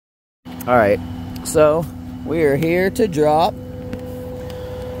Alright, so we are here to drop,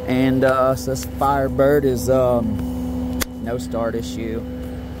 and so this Firebird is no start issue.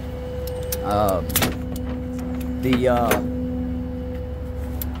 The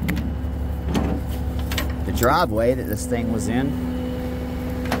driveway that this thing was in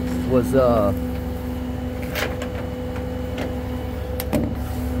was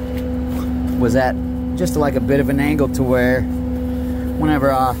at just like a bit of an angle to where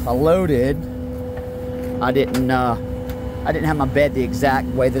whenever I loaded, I didn't have my bed the exact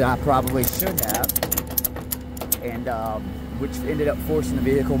way that I probably should have, and which ended up forcing the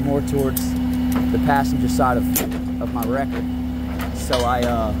vehicle more towards the passenger side of my wrecker. So I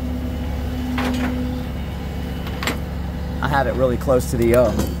have it really close to the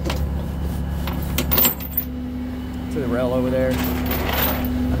rail over there.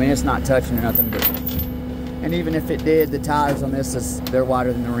 I mean, it's not touching or nothing, but, and even if it did, the tires on this they're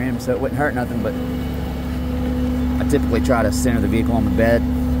wider than the rim, so it wouldn't hurt nothing. But I typically try to center the vehicle on the bed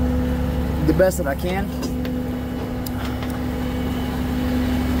the best that I can.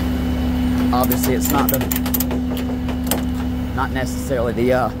 Obviously, it's not necessarily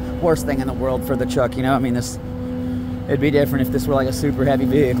the worst thing in the world for the truck, you know. I mean, it'd be different if this were like a super heavy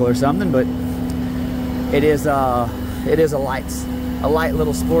vehicle or something, but it is a light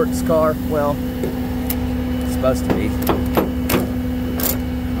little sports car. Well, it's supposed to be. I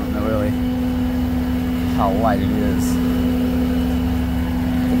don't know really how light it is.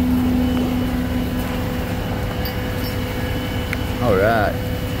 All right.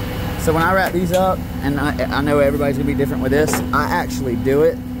 So when I wrap these up, and I know everybody's gonna be different with this, I actually do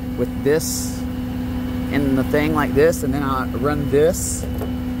it with this in the thing like this, and then I run this.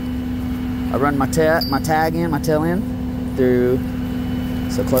 I run my tail end through.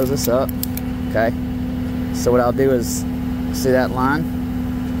 So close this up, okay? So what I'll do is, see that line?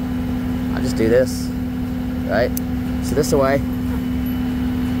 I'll just do this, right? So this away.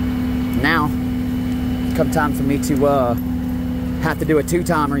 Now, come time for me to have to do a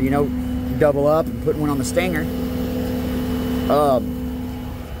two-timer, you know, double up and put one on the stinger.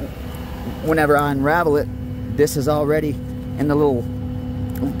 Whenever I unravel it, this is already in the little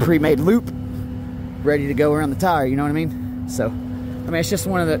pre-made loop, ready to go around the tire, you know what I mean? So, I mean, it's just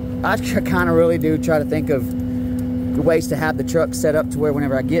one of the, I kind of really do try to think of ways to have the truck set up to where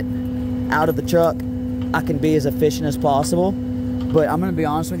whenever I get out of the truck, I can be as efficient as possible. But I'm going to be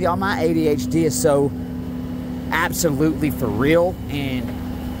honest with y'all, my ADHD is so absolutely for real and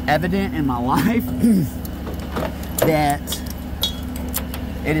evident in my life that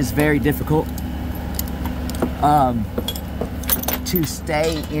it is very difficult to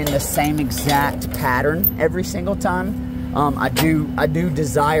stay in the same exact pattern every single time. I do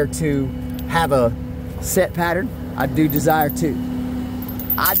desire to have a set pattern. I do desire to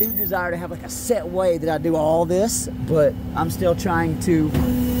have like a set way that I do all this, but I'm still trying to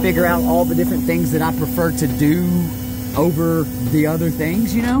figure out all the different things that I prefer to do over the other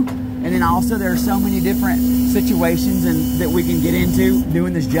things, you know? And then also there are so many different situations and that we can get into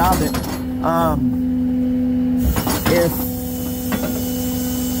doing this job that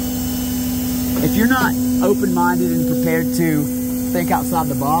if you're not open-minded and prepared to think outside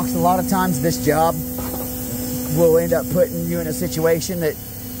the box, a lot of times this job will end up putting you in a situation that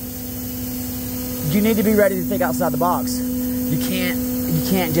you need to be ready to think outside the box. You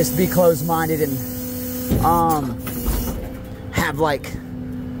can't just be closed-minded and have like,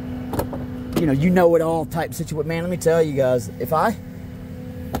 you know it all type situation. Man, let me tell you guys, if I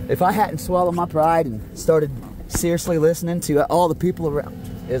hadn't swallowed my pride and started seriously listening to all the people around,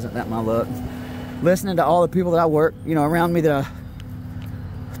 isn't that my luck? Listening to all the people that I work, around me that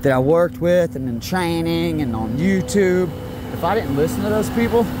I worked with and in training and on YouTube. If I didn't listen to those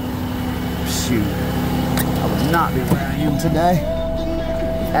people, shoot, I would not be where I am today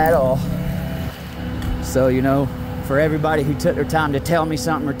at all. So, for everybody who took their time to tell me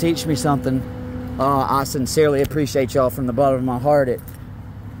something or teach me something, I sincerely appreciate y'all from the bottom of my heart.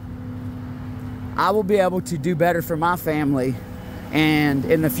 I will be able to do better for my family, and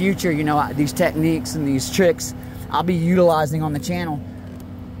in the future, these techniques and these tricks I'll be utilizing on the channel.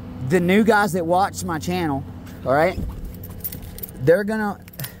 The new guys that watch my channel, all right,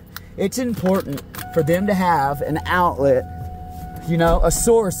 it's important for them to have an outlet, a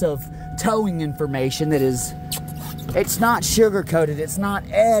source of towing information that is, it's not sugar-coated, it's not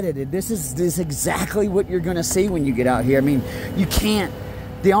edited. This is exactly what you're gonna see when you get out here. I mean, you can't,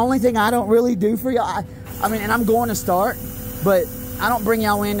 the only thing I don't really do for y'all, I mean, and I'm going to start, but I don't bring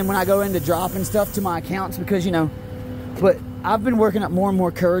y'all in and when I go into dropping stuff to my accounts because, but I've been working up more and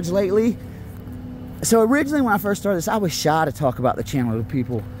more courage lately. So originally when I first started this, I was shy to talk about the channel to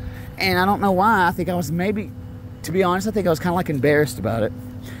people. And I don't know why. I think I was maybe, to be honest, I think I was kind of like embarrassed about it.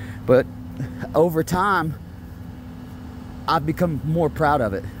 But over time, I've become more proud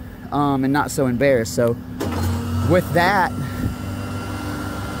of it, and not so embarrassed. So with that,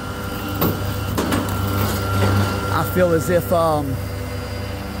 I feel as if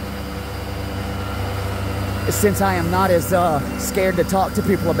since I am not as scared to talk to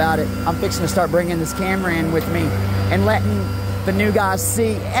people about it, I'm fixing to start bringing this camera in with me and letting the new guys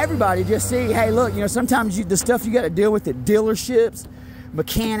see, everybody just see, hey, look, you know, sometimes the stuff you got to deal with at dealerships,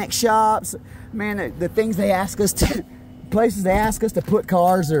 mechanic shops, man, the things they ask us to, places they ask us to put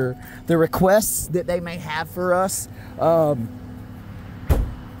cars, or the requests that they may have for us,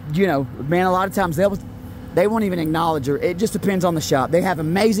 you know, man, a lot of times they won't even acknowledge, or it just depends on the shop. They have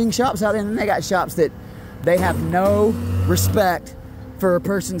amazing shops out there, and then they got shops that they have no respect for a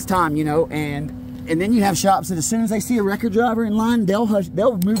person's time, you know, and then you have shops that as soon as they see a record driver in line,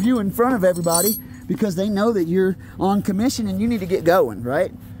 they'll move you in front of everybody because they know that you're on commission and you need to get going,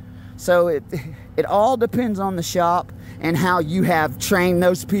 right? So it all depends on the shop and how you have trained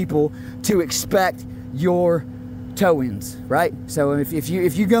those people to expect your tow-ins, right? So if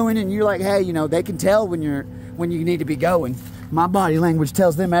you go in and you're like, hey, you know, they can tell when you need to be going. My body language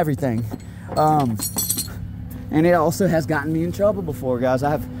tells them everything. And it also has gotten me in trouble before, guys.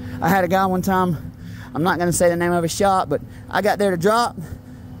 I had a guy one time, I'm not gonna say the name of his shop, but I got there to drop,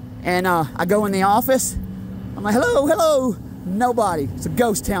 and I go in the office. I'm like, hello, hello, nobody. It's a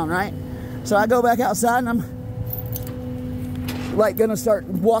ghost town, right? So I go back outside, and I'm like gonna start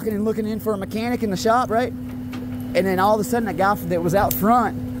walking and looking in for a mechanic in the shop, right? And then all of a sudden, a guy that was out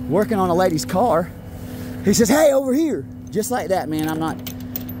front working on a lady's car, he says, hey, over here. Just like that, man. I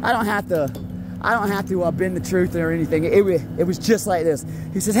don't have to bend the truth or anything. It was just like this.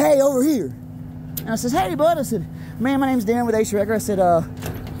 He says, hey, over here. And I says, hey, bud. I said, man, my name's Dan with Ace Record. I said,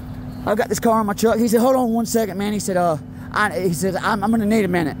 I've got this car on my truck. He said, hold on one second, man. He said, I'm gonna need a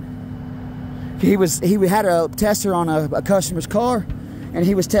minute. He had a tester on a customer's car, and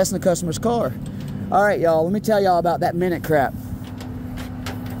he was testing the customer's car. All right, y'all, let me tell y'all about that minute crap.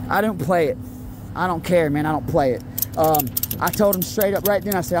 I don't play it. I don't care, man. I don't play it. I told him straight up right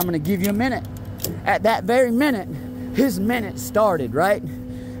then, I said, I'm gonna give you a minute. At that very minute, his minute started, right?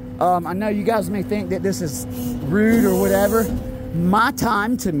 I know you guys may think that this is rude or whatever. My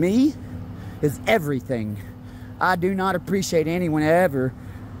time, to me, is everything. I do not appreciate anyone ever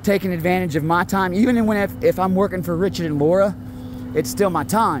taking advantage of my time. Even if I'm working for Richard and Laura, it's still my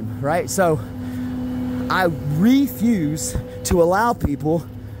time, right? So I refuse to allow people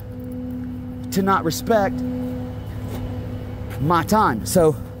to not respect my time.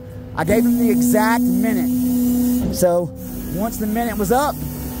 So I gave him the exact minute. So once the minute was up,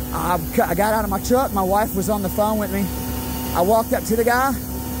 I got out of my truck. My wife was on the phone with me. I walked up to the guy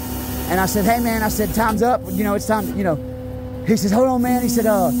and I said, hey man, I said, time's up. You know, it's time, you know. He says, hold on, man. He said,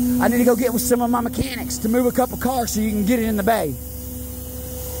 I need to go get with some of my mechanics to move a couple cars so you can get it in the bay.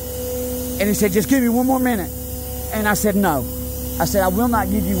 And he said, just give me one more minute. And I said, no. I said, I will not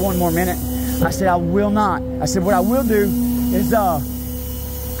give you one more minute. I said, I will not. I said, what I will do is,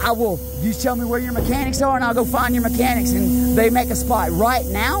 you tell me where your mechanics are and I'll go find your mechanics and they make a spot right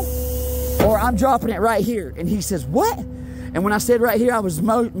now, or I'm dropping it right here. And he says, what? And when I said right here, I was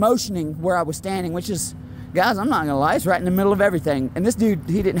motioning where I was standing, which is, guys, I'm not gonna lie, it's right in the middle of everything. And this dude,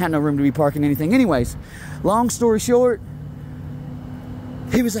 he didn't have no room to be parking anything. Anyways, long story short,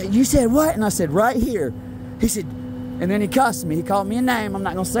 he was like, you said what? And I said, right here. He said, and then he cussed me. He called me a name. I'm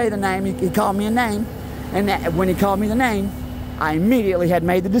not gonna say the name. He called me a name. And when he called me the name, I immediately had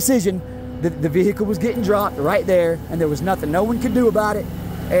made the decision that the vehicle was getting dropped right there, and there was nothing no one could do about it.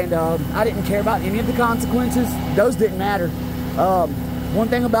 And I didn't care about any of the consequences. Those didn't matter. One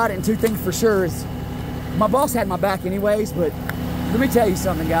thing about it, and two things for sure, is my boss had my back anyways, but let me tell you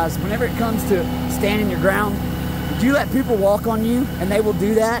something, guys. Whenever it comes to standing your ground, you let people walk on you, and they will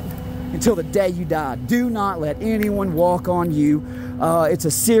do that until the day you die. Do not let anyone walk on you. It's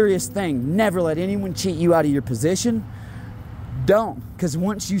a serious thing. Never let anyone cheat you out of your position. Don't, because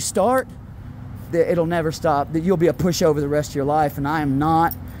once you start, it'll never stop. That you'll be a pushover the rest of your life, and I am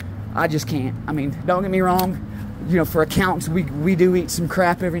not. I just can't. I mean, don't get me wrong. You know, for accountants, we do eat some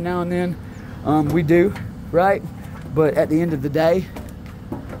crap every now and then. We do, right? But at the end of the day,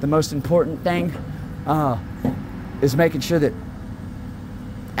 the most important thing is making sure that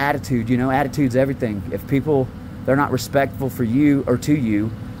attitude, you know, attitude's everything. If people, they're not respectful for you or to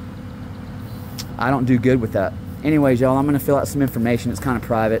you, I don't do good with that. Anyways, y'all, I'm going to fill out some information. It's kind of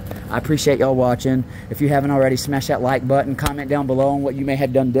private. I appreciate y'all watching. If you haven't already, smash that like button. Comment down below on what you may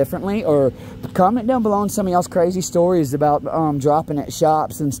have done differently. Or comment down below on some of y'all's crazy stories about dropping at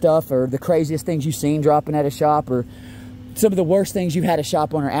shops and stuff. Or the craziest things you've seen dropping at a shop. Or some of the worst things you've had a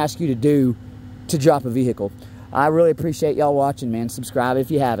shop owner ask you to do to drop a vehicle. I really appreciate y'all watching, man. Subscribe if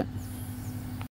you haven't.